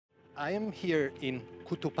I am here in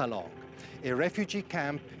Kutupalong, a refugee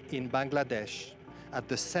camp in Bangladesh, at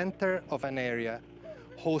the center of an area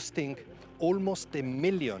hosting almost 1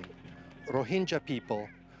 million Rohingya people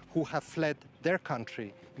who have fled their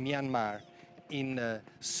country, Myanmar, in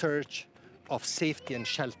search of safety and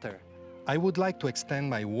shelter. I would like to extend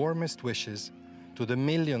my warmest wishes to the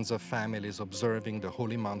millions of families observing the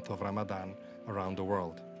holy month of Ramadan around the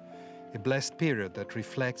world, a blessed period that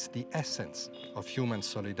reflects the essence of human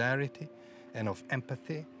solidarity and of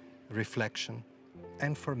empathy, reflection,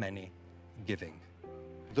 and for many, giving.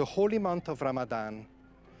 The holy month of Ramadan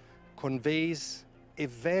conveys a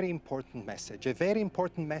very important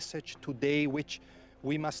message today which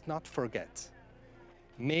we must not forget.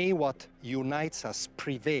 May what unites us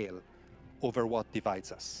prevail over what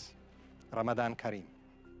divides us. Ramadan Kareem.